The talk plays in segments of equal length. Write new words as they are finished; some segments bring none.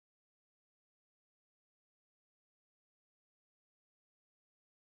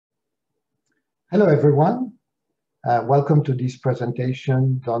Hello, everyone. Welcome to this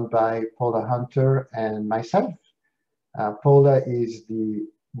presentation done by Paula Hunter and myself. Paula is the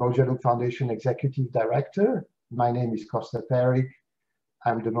Mojaloop Foundation Executive Director. My name is Peric.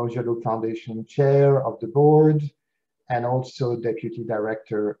 I'm the Mojaloop Foundation Chair of the Board and also Deputy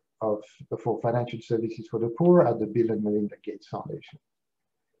Director for Financial Services for the Poor at the Bill and Melinda Gates Foundation.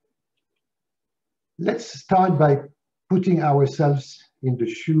 Let's start by putting ourselves in the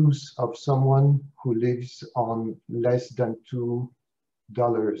shoes of someone who lives on less than $2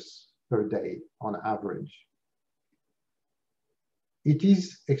 per day on average. It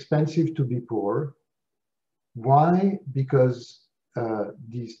is expensive to be poor. Why? Because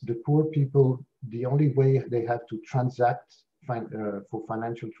the poor people, the only way they have to transact for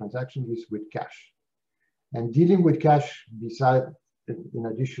financial transactions is with cash. And dealing with cash, in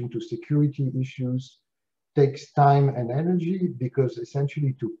addition to security issues, takes time and energy, because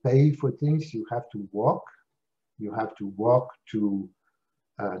essentially to pay for things, you have to walk. You have to walk to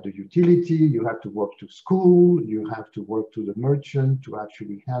the utility, you have to walk to school, you have to walk to the merchant to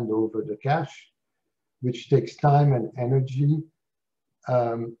actually hand over the cash, which takes time and energy.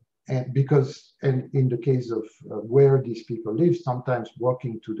 And in the case of where these people live, sometimes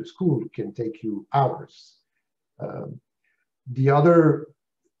walking to the school can take you hours. The other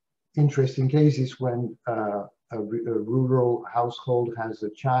interesting case is when a rural household has a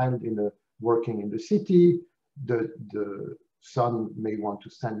child working in the city. The son may want to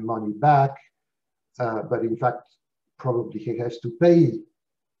send money back, but in fact, probably he has to pay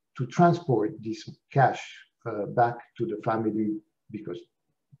to transport this cash back to the family, because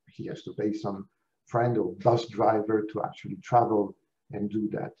he has to pay some friend or bus driver to actually travel and do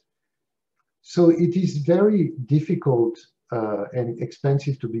that. So it is very difficult and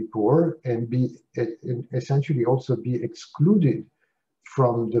expensive to be poor and essentially also be excluded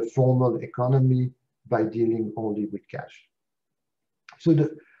from the formal economy by dealing only with cash. So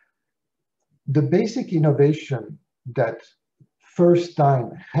the basic innovation that first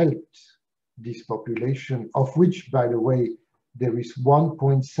time helped this population, of which, by the way, there is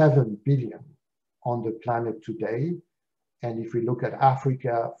 1.7 billion on the planet today, and if we look at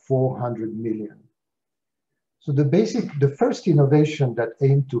Africa, 400 million. So the first innovation that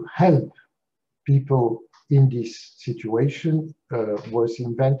aimed to help people in this situation was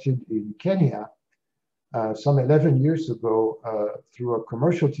invented in Kenya some 11 years ago through a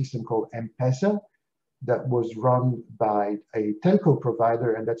commercial system called M-Pesa that was run by a telco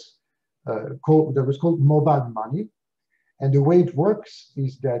provider, and that was called mobile money. And the way it works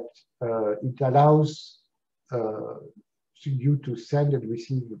is that it allows you to send and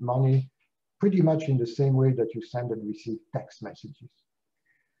receive money pretty much in the same way that you send and receive text messages.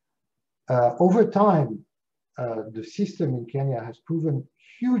 Over time, the system in Kenya has proven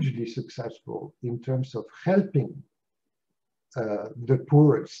hugely successful in terms of helping the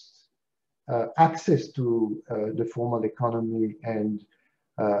poorest access to the formal economy and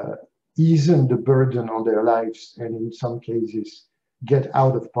easing the burden on their lives, and in some cases, get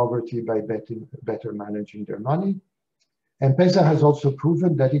out of poverty by better managing their money. M-Pesa has also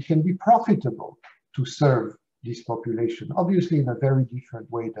proven that it can be profitable to serve this population, obviously in a very different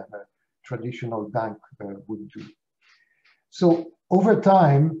way than a traditional bank would do. So over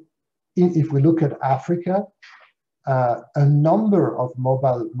time, if we look at Africa, a number of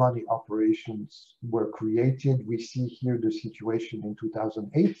mobile money operations were created. We see here the situation in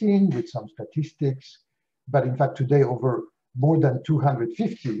 2018 with some statistics, but in fact today more than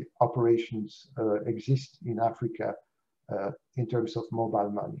 250 operations exist in Africa in terms of mobile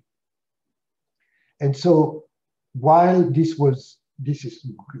money. And so while this is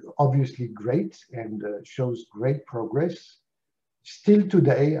obviously great and shows great progress, still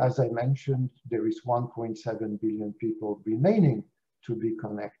today, as I mentioned, there is 1.7 billion people remaining to be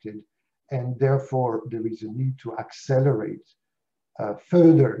connected, and therefore there is a need to accelerate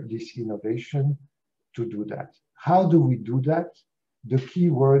further this innovation to do that. How do we do that? The key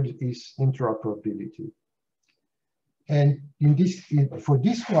word is interoperability. And for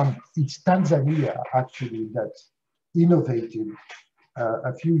this one, it's Tanzania actually that innovated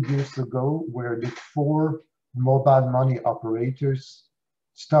a few years ago, where the 4 mobile money operators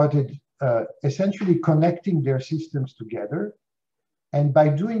started essentially connecting their systems together. And by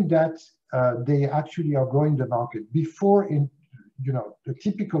doing that, they actually are growing the market. Before, the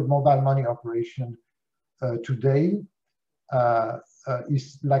typical mobile money operation today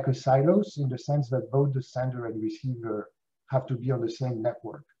is like a silos, in the sense that both the sender and receiver have to be on the same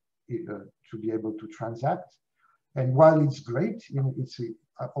network to be able to transact. And while it's great, it's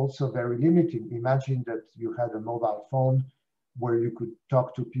also very limiting. Imagine that you had a mobile phone where you could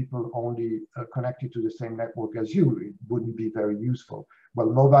talk to people only connected to the same network as you. It wouldn't be very useful. Well,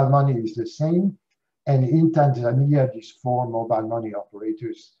 mobile money is the same. And in Tanzania, these 4 mobile money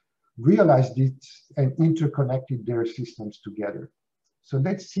operators realized it and interconnected their systems together. So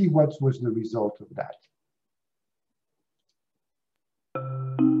let's see what was the result of that.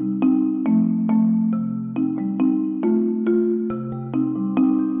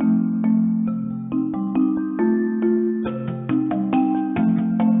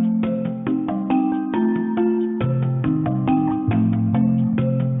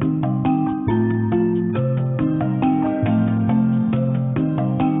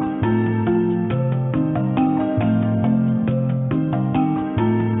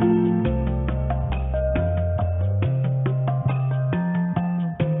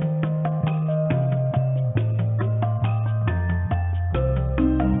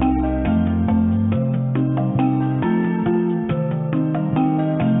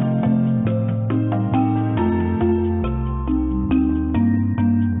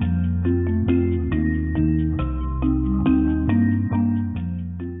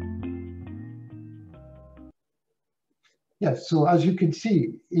 Yes, so as you can see,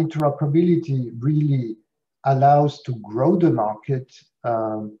 interoperability really allows to grow the market.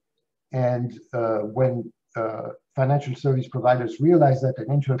 When financial service providers realize that an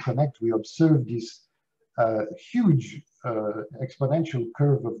interconnect, we observe this huge exponential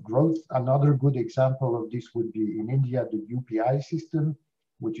curve of growth. Another good example of this would be in India, the UPI system,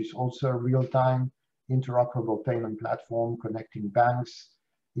 which is also a real-time interoperable payment platform connecting banks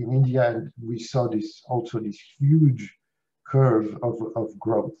in India. And we saw this huge curve of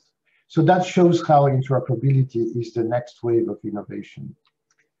growth. So that shows how interoperability is the next wave of innovation.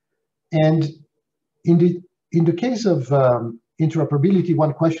 And in the case of interoperability,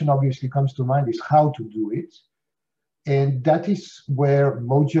 one question obviously comes to mind is how to do it. And that is where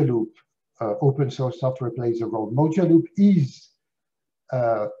Mojaloop, open source software, plays a role. Mojaloop is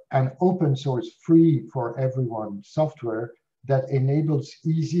an open source, free for everyone software that enables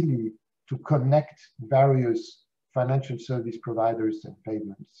easily to connect various financial service providers and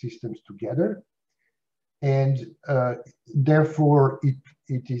payment systems together. And therefore,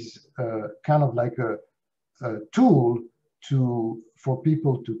 it is kind of like a tool for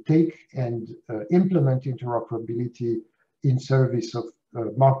people to take and implement interoperability in service of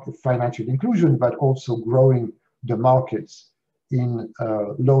market financial inclusion, but also growing the markets in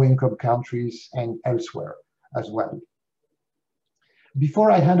low-income countries and elsewhere as well.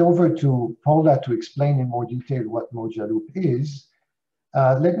 Before I hand over to Paula to explain in more detail what Mojaloop is,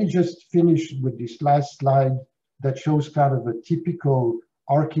 let me just finish with this last slide that shows kind of a typical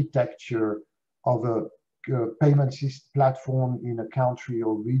architecture of a payment system platform in a country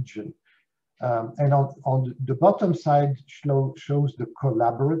or region. And on the bottom side shows the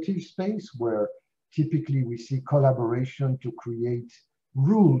collaborative space, where typically we see collaboration to create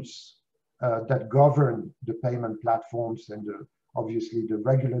rules that govern the payment platforms and obviously the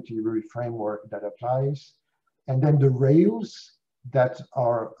regulatory framework that applies. And then the rails that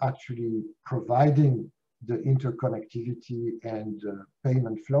are actually providing the interconnectivity and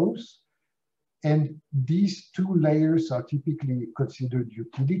payment flows. And these 2 layers are typically considered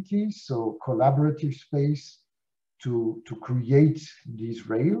utilities, so collaborative space to create these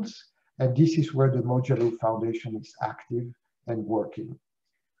rails. And this is where the Mojaloop Foundation is active and working.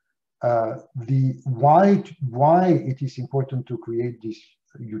 Why it is important to create this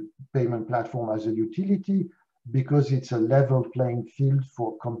payment platform as a utility, because it's a level playing field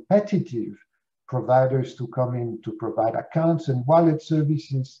for competitive providers to come in to provide accounts and wallet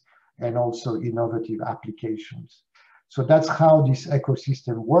services and also innovative applications. So that's how this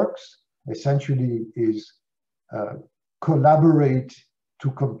ecosystem works, essentially is collaborate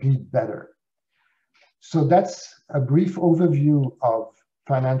to compete better. So that's a brief overview of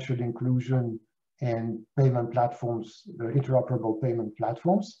financial inclusion and payment platforms, interoperable payment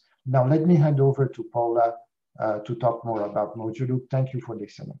platforms. Now let me hand over to Paula to talk more about Mojaloop. Thank you for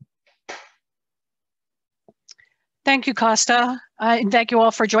listening. Thank you, Costa. And thank you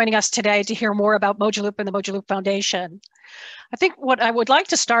all for joining us today to hear more about Mojaloop and the Mojaloop Foundation. I think what I would like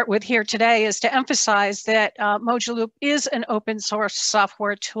to start with here today is to emphasize that Mojaloop is an open source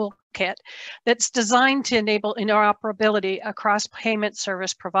software toolkit that's designed to enable interoperability across payment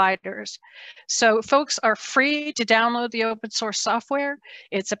service providers. So folks are free to download the open source software.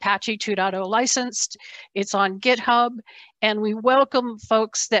 It's Apache 2.0 licensed, it's on GitHub, and we welcome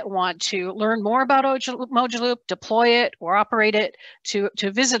folks that want to learn more about Mojaloop, deploy it, or operate it to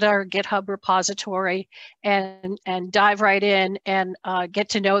visit our GitHub repository and dive right in and get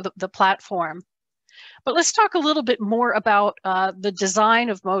to know the platform. But let's talk a little bit more about the design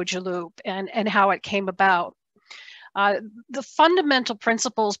of Mojaloop and how it came about. The fundamental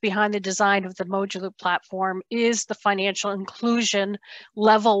principles behind the design of the Mojaloop platform is the financial inclusion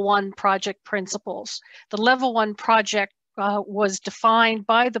level 1 project principles. The level 1 project was defined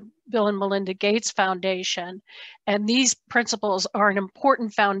by the Bill and Melinda Gates Foundation, and these principles are an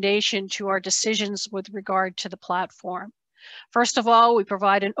important foundation to our decisions with regard to the platform. First of all, we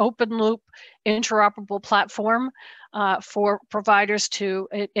provide an open loop interoperable platform for providers to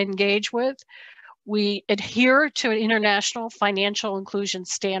engage with. We adhere to international financial inclusion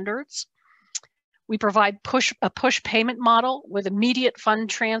standards. We provide a push payment model with immediate fund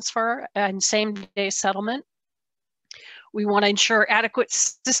transfer and same-day settlement. We want to ensure adequate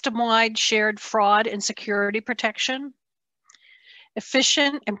system-wide shared fraud and security protection.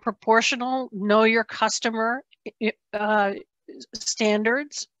 Efficient and proportional know your customer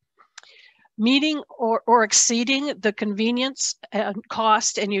standards. Meeting or exceeding the convenience and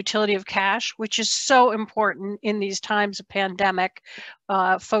cost and utility of cash, which is so important in these times of pandemic.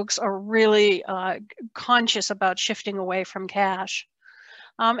 Folks are really conscious about shifting away from cash.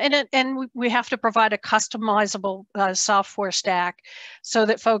 And we have to provide a customizable software stack so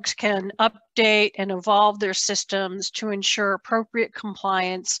that folks can update and evolve their systems to ensure appropriate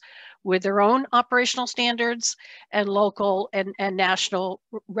compliance with their own operational standards and local and national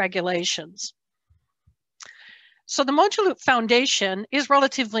regulations. So the Mojaloop Foundation is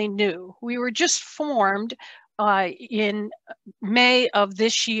relatively new. We were just formed in May of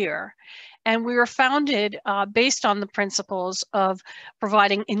this year, and we were founded based on the principles of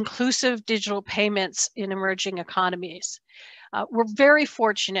providing inclusive digital payments in emerging economies. We're very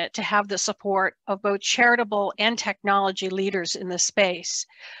fortunate to have the support of both charitable and technology leaders in this space.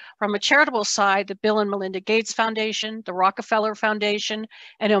 From a charitable side, the Bill and Melinda Gates Foundation, the Rockefeller Foundation,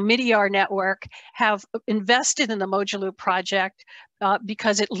 and Omidyar Network have invested in the Mojaloop project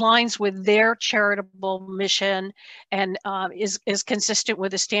because it aligns with their charitable mission and is consistent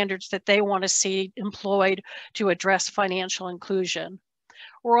with the standards that they want to see employed to address financial inclusion.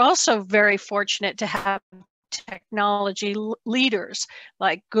 We're also very fortunate to have technology leaders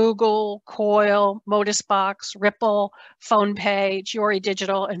like Google, Coil, Modusbox, Ripple, PhonePe, Jori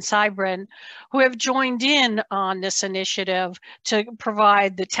Digital, and Cybrin, who have joined in on this initiative to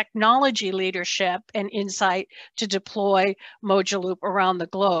provide the technology leadership and insight to deploy Mojaloop around the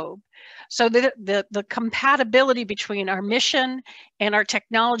globe. So the compatibility between our mission and our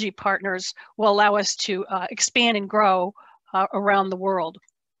technology partners will allow us to expand and grow around the world.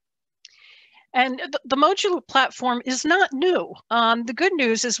 And the Mojaloop platform is not new. The good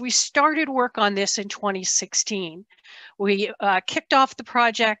news is we started work on this in 2016. We kicked off the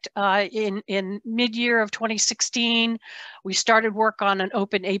project in mid-year of 2016. We started work on an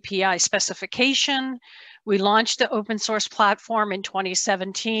open API specification. We launched the open source platform in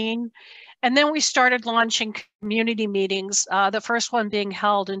 2017. And then we started launching community meetings, the first one being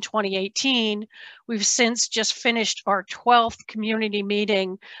held in 2018. We've since just finished our 12th community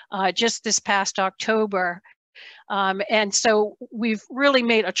meeting just this past October. And so we've really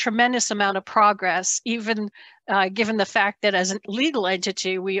made a tremendous amount of progress, even given the fact that as a legal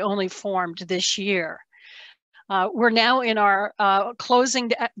entity, we only formed this year. We're now in our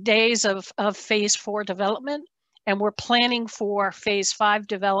closing days of phase 4 development. And we're planning for phase 5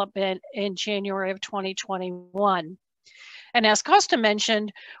 development in January of 2021. And as Costa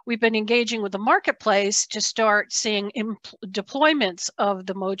mentioned, we've been engaging with the marketplace to start seeing deployments of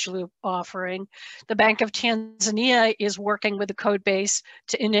the Mojaloop offering. The Bank of Tanzania is working with the code base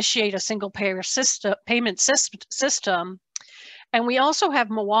to initiate a single payer payment system. And we also have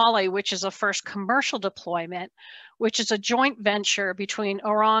Mojaloop, which is a first commercial deployment, which is a joint venture between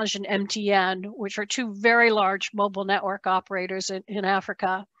Orange and MTN, which are two very large mobile network operators in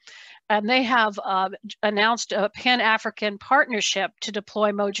Africa. And they have announced a Pan-African partnership to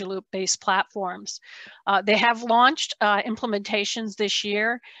deploy Mojaloop-based platforms. They have launched implementations this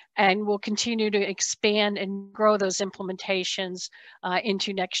year and will continue to expand and grow those implementations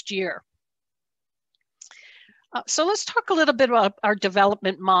into next year. So let's talk a little bit about our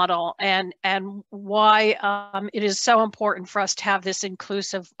development model and why it is so important for us to have this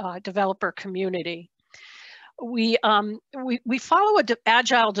inclusive developer community. We follow an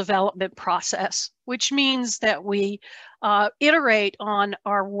agile development process, which means that we iterate on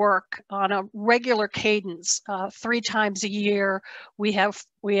our work on a regular cadence. 3 times a year, we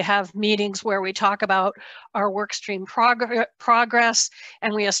have meetings where we talk about our work stream progress,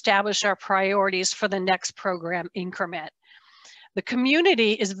 and we establish our priorities for the next program increment. The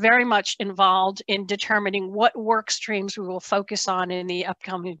community is very much involved in determining what work streams we will focus on in the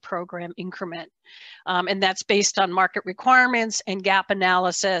upcoming program increment. And that's based on market requirements and gap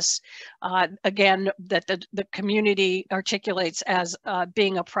analysis, again, that the community articulates as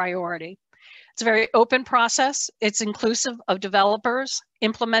being a priority. It's a very open process. It's inclusive of developers,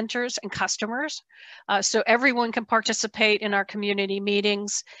 implementers, and customers. So everyone can participate in our community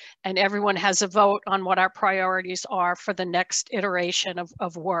meetings, and everyone has a vote on what our priorities are for the next iteration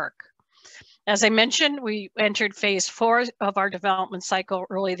of work. As I mentioned, we entered phase 4 of our development cycle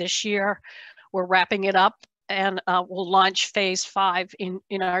early this year. We're wrapping it up, and we'll launch phase 5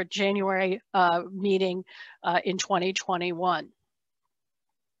 in our January meeting in 2021.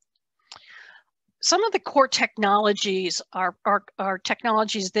 Some of the core technologies are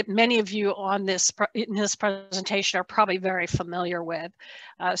technologies that many of you in this presentation are probably very familiar with.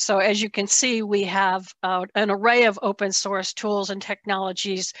 So as you can see, we have an array of open source tools and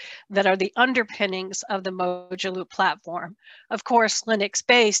technologies that are the underpinnings of the Mojaloop platform. Of course, Linux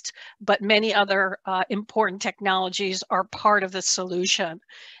based, but many other important technologies are part of the solution.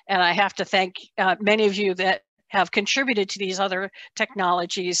 And I have to thank many of you that have contributed to these other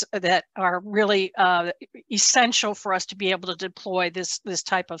technologies that are really essential for us to be able to deploy this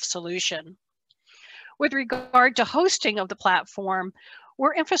type of solution. With regard to hosting of the platform,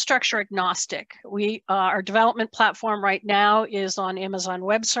 we're infrastructure agnostic. Our development platform right now is on Amazon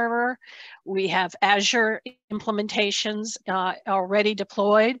Web Server. We have Azure implementations already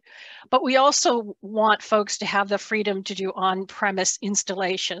deployed, but we also want folks to have the freedom to do on-premise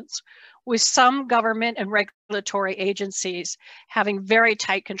installations, with some government and regulatory agencies having very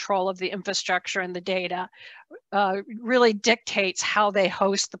tight control of the infrastructure and the data. Really dictates how they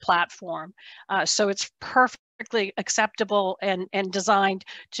host the platform. So it's perfectly acceptable and designed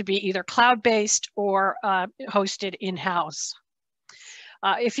to be either cloud-based or hosted in-house.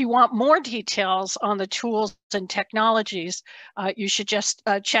 If you want more details on the tools and technologies, you should just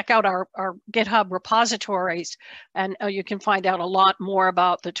check out our GitHub repositories, and you can find out a lot more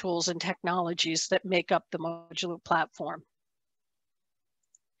about the tools and technologies that make up the Mojaloop platform.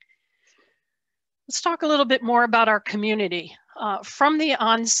 Let's talk a little bit more about our community. From the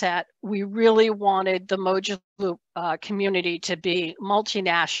onset, we really wanted the Mojaloop community to be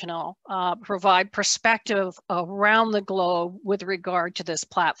multinational, provide perspective around the globe with regard to this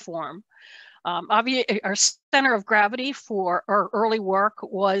platform. Obviously, our center of gravity for our early work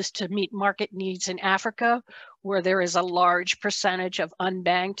was to meet market needs in Africa, where there is a large percentage of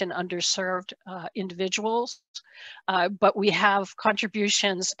unbanked and underserved individuals. But we have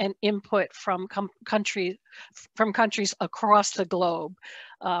contributions and input from countries across the globe.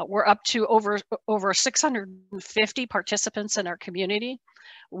 We're up to over 650 participants in our community.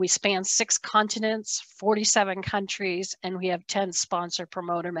 We span 6 continents, 47 countries, and we have 10 sponsor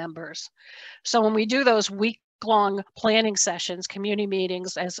promoter members. So when we do those week-long planning sessions, community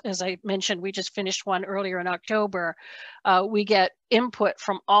meetings, as I mentioned, we just finished one earlier in October, we get input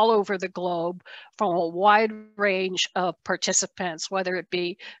from all over the globe from a wide range of participants, whether it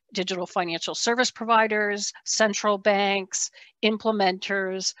be digital financial service providers, central banks,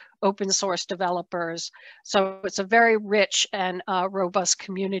 implementers, open source developers. So it's a very rich and robust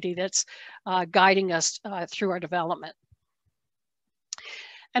community that's guiding us through our development.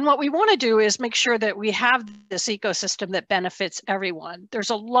 And what we want to do is make sure that we have this ecosystem that benefits everyone. There's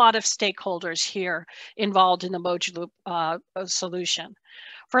a lot of stakeholders here involved in the Mojaloop solution.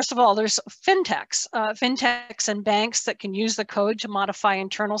 First of all, there's fintechs, and banks that can use the code to modify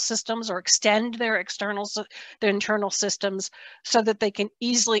internal systems or extend their internal systems so that they can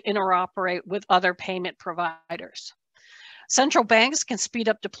easily interoperate with other payment providers. Central banks can speed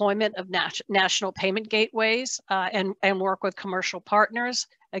up deployment of national payment gateways and work with commercial partners,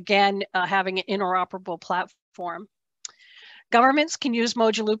 again, having an interoperable platform. Governments can use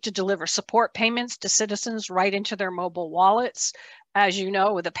Mojaloop to deliver support payments to citizens right into their mobile wallets. As you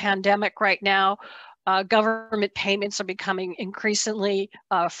know, with the pandemic right now, government payments are becoming increasingly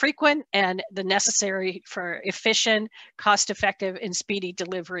frequent, and the necessary for efficient, cost-effective, and speedy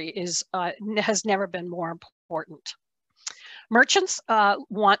delivery has never been more important. Merchants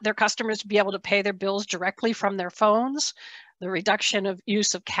want their customers to be able to pay their bills directly from their phones. The reduction of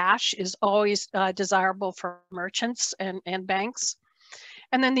use of cash is always desirable for merchants and banks.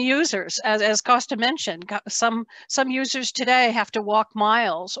 And then the users, as Costa mentioned, some users today have to walk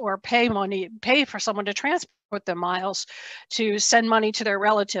miles or pay for someone to transport their miles to send money to their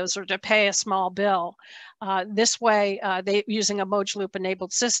relatives or to pay a small bill. This way, using a Mojaloop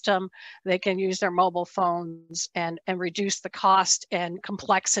enabled system, they can use their mobile phones and reduce the cost and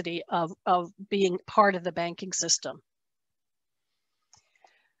complexity of being part of the banking system.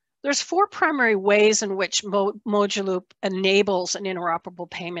 There's four primary ways in which Mojaloop enables an interoperable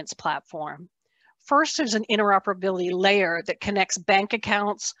payments platform. First, there's an interoperability layer that connects bank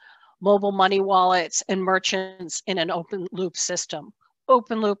accounts, mobile money wallets, and merchants in an open loop system.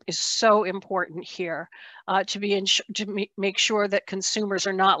 Open loop is so important here to make sure that consumers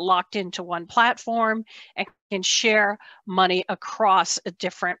are not locked into one platform and can share money across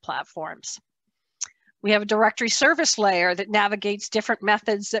different platforms. We have a directory service layer that navigates different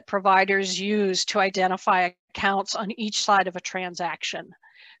methods that providers use to identify accounts on each side of a transaction.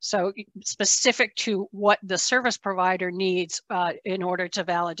 So specific to what the service provider needs in order to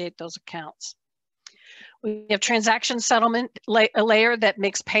validate those accounts. We have transaction settlement, a layer that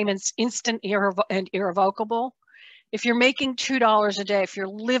makes payments instant and irrevocable. If you're making $2 a day, if you're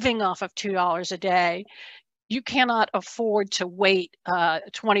living off of $2 a day, you cannot afford to wait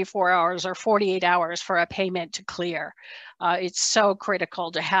 24 hours or 48 hours for a payment to clear. It's so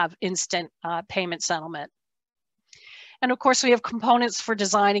critical to have instant payment settlement. And of course, we have components for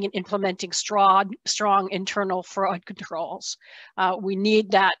designing and implementing strong internal fraud controls. We need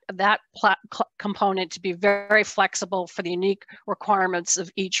that component to be very flexible for the unique requirements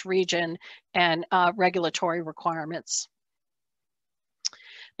of each region and regulatory requirements.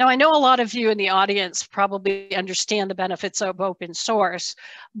 Now, I know a lot of you in the audience probably understand the benefits of open source,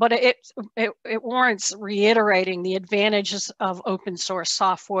 but it warrants reiterating the advantages of open source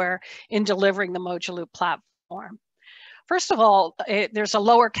software in delivering the Mojaloop platform. First of all, there's a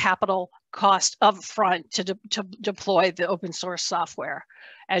lower capital cost upfront to deploy the open source software.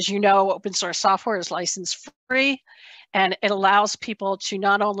 As you know, open source software is license free, and it allows people to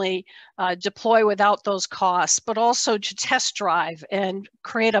not only deploy without those costs, but also to test drive and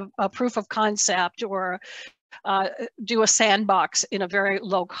create a proof of concept or do a sandbox in a very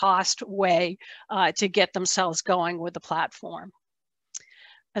low cost way to get themselves going with the platform.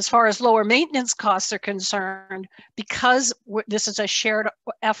 As far as lower maintenance costs are concerned, because this is a shared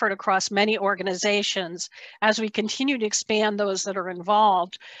effort across many organizations, as we continue to expand those that are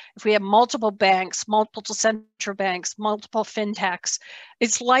involved, if we have multiple banks, multiple central banks, multiple fintechs,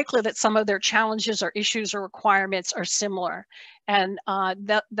 it's likely that some of their challenges or issues or requirements are similar. And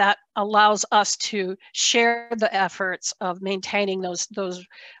that allows us to share the efforts of maintaining those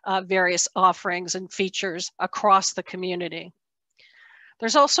various offerings and features across the community.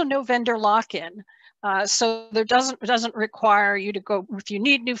 There's also no vendor lock-in. So there doesn't require you to go, if you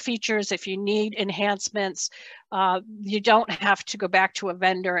need new features, if you need enhancements, you don't have to go back to a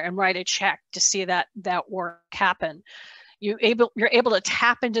vendor and write a check to see that work happen. You're able to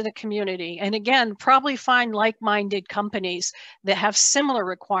tap into the community and again, probably find like-minded companies that have similar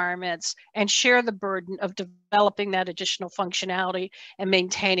requirements and share the burden of developing that additional functionality and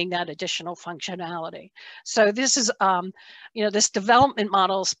maintaining that additional functionality. So this is, this development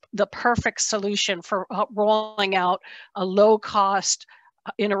model is the perfect solution for rolling out a low-cost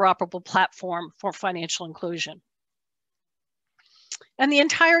interoperable platform for financial inclusion. And the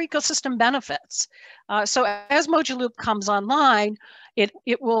entire ecosystem benefits. So as Mojaloop comes online, it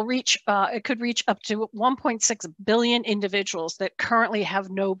could reach up to 1.6 billion individuals that currently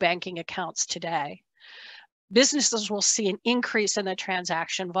have no banking accounts today. Businesses will see an increase in the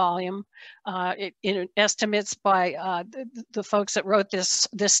transaction volume. Estimates by the folks that wrote this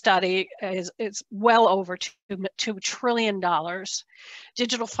study is well over $2 trillion.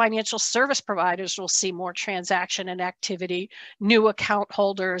 Digital financial service providers will see more transaction and activity, new account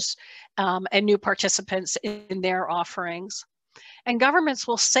holders, and new participants in their offerings. And governments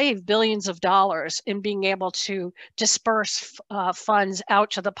will save billions of dollars in being able to disperse funds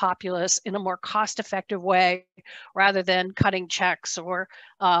out to the populace in a more cost-effective way rather than cutting checks or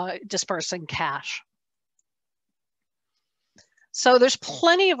dispersing cash. So there's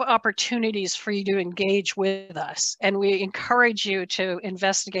plenty of opportunities for you to engage with us, and we encourage you to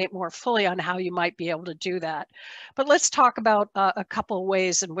investigate more fully on how you might be able to do that. But let's talk about a couple of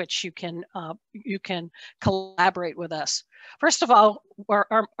ways in which you can collaborate with us. First of all,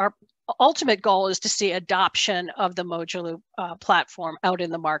 our ultimate goal is to see adoption of the Mojaloop platform out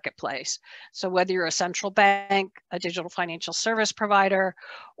in the marketplace. So whether you're a central bank, a digital financial service provider,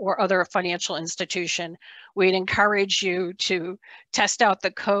 or other financial institution, we'd encourage you to test out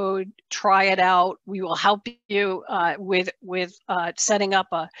the code, try it out. We will help you with setting up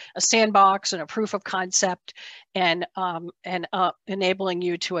a sandbox and a proof of concept and enabling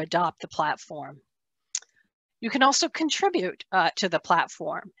you to adopt the platform. You can also contribute to the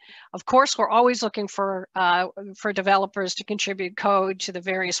platform. Of course, we're always looking for developers to contribute code to the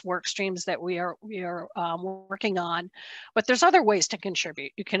various work streams that we are working on. But there's other ways to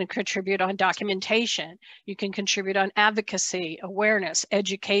contribute. You can contribute on documentation. You can contribute on advocacy, awareness,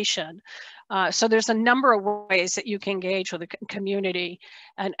 education. So there's a number of ways that you can engage with the community.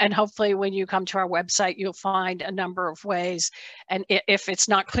 And hopefully when you come to our website, you'll find a number of ways. And if it's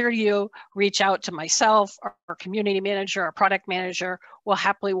not clear to you, reach out to myself, our community manager, our product manager. We'll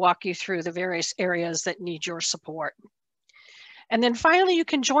happily walk you through the various areas that need your support. And then finally, you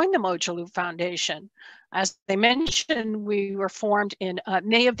can join the Mojaloop Foundation. As I mentioned, we were formed in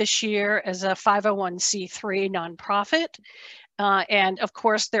May of this year as a 501c3 nonprofit. And of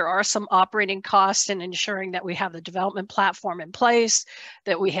course, there are some operating costs in ensuring that we have the development platform in place,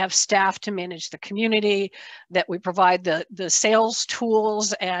 that we have staff to manage the community, that we provide the sales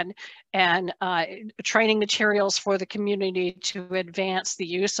tools and training materials for the community to advance the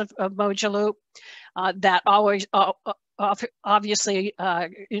use of Mojaloop. That always obviously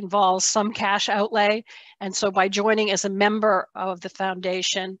involves some cash outlay. And so by joining as a member of the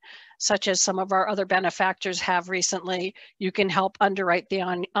foundation, such as some of our other benefactors have recently, you can help underwrite the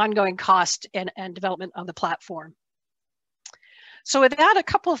ongoing cost and development of the platform. So with that, a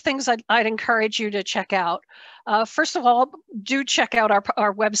couple of things I'd encourage you to check out. First of all, do check out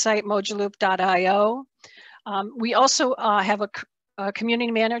our website, mojaloop.io. We also have a community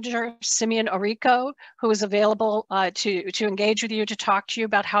manager, Simeon Orico, who is available to engage with you, to talk to you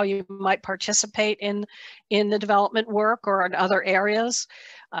about how you might participate in the development work or in other areas.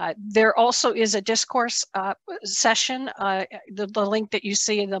 There also is a discourse session, the link that you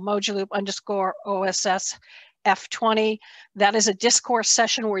see in the Mojaloop_OSS F20. That is a discourse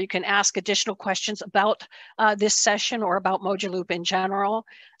session where you can ask additional questions about this session or about Mojaloop in general.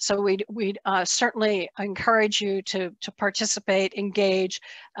 So we'd certainly encourage you to participate, engage,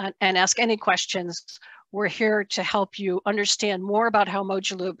 and ask any questions. We're here to help you understand more about how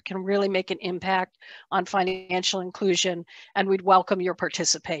Mojaloop can really make an impact on financial inclusion, and we'd welcome your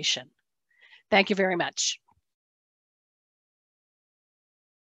participation. Thank you very much.